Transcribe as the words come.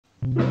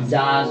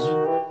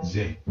Zazu.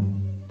 Ze.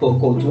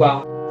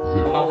 Pokotua.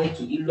 On my way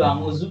to Ilu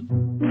Amozu.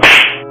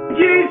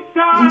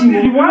 Jesus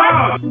is what?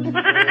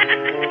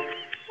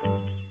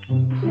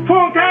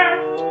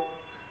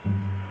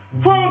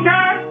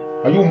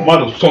 Are you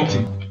mad or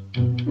something?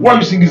 Why are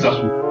you singing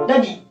Zazu?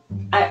 Daddy,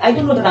 I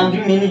don't know that I'm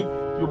doing any.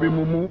 You'll be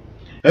mumu.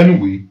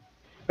 Anyway,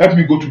 help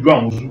me go to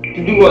Amozu.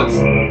 To do what?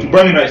 To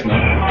buy me rice now.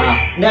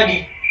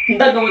 Daddy,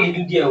 that's not what they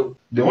do there.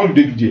 Then what do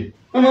they do there?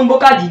 Mama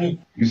Bokadi.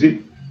 You say?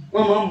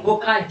 Mama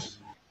Bokadi.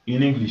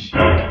 In English.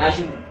 I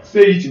should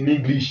say it in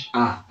English.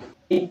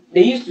 They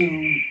used to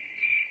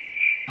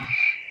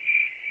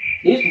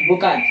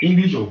Bokadi.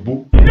 English or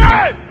Bo?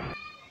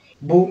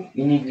 Bo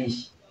in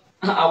English.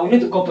 I will need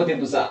to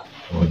comfortable, sir.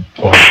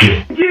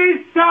 Okay.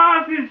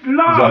 Jesus is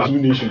Lord. Zazu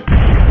Nation.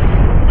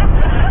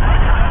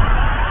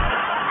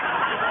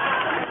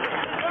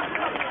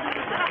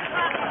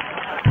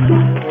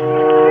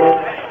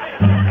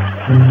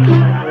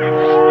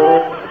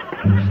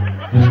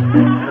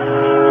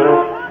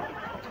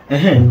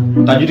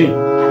 Tajudeen,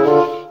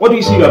 what do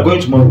you say you are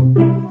going tomorrow?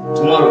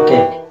 Tomorrow,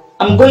 okay.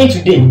 I'm going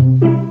today.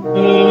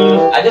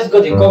 I just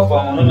got a call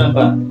from another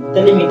number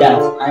telling me that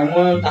I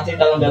won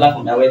 $30,000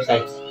 from their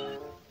website.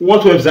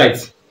 What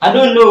website? I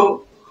don't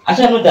know. I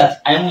just know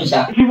that I am in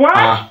Sha.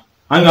 What?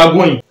 And you are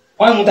going?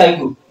 Why won't I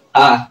go?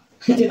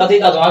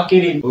 30,000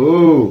 killing.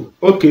 Oh,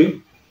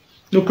 okay.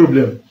 No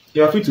problem.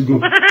 You are free to go.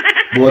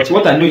 But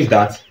what I know is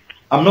that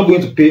I'm not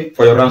going to pay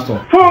for your ransom.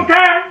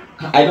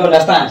 I don't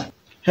understand.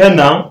 Hey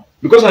now,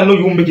 because I know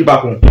you won't make it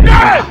back home.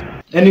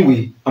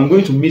 Anyway, I'm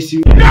going to miss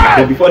you.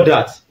 But before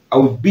that, I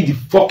will beat the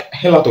fuck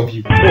hell out of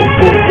you.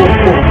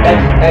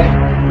 Daddy.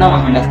 Now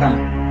I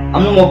understand.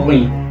 I'm no more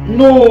going.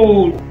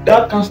 No,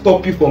 that can't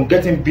stop you from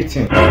getting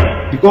beaten.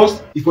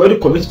 Because if you already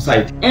commit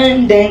suicide.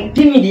 And then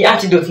give me the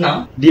antidote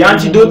now. The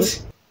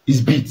antidote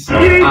is beat. Jesus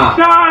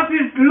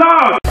is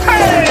Lord.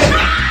 Hey!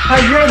 I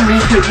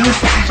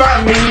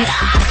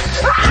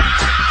am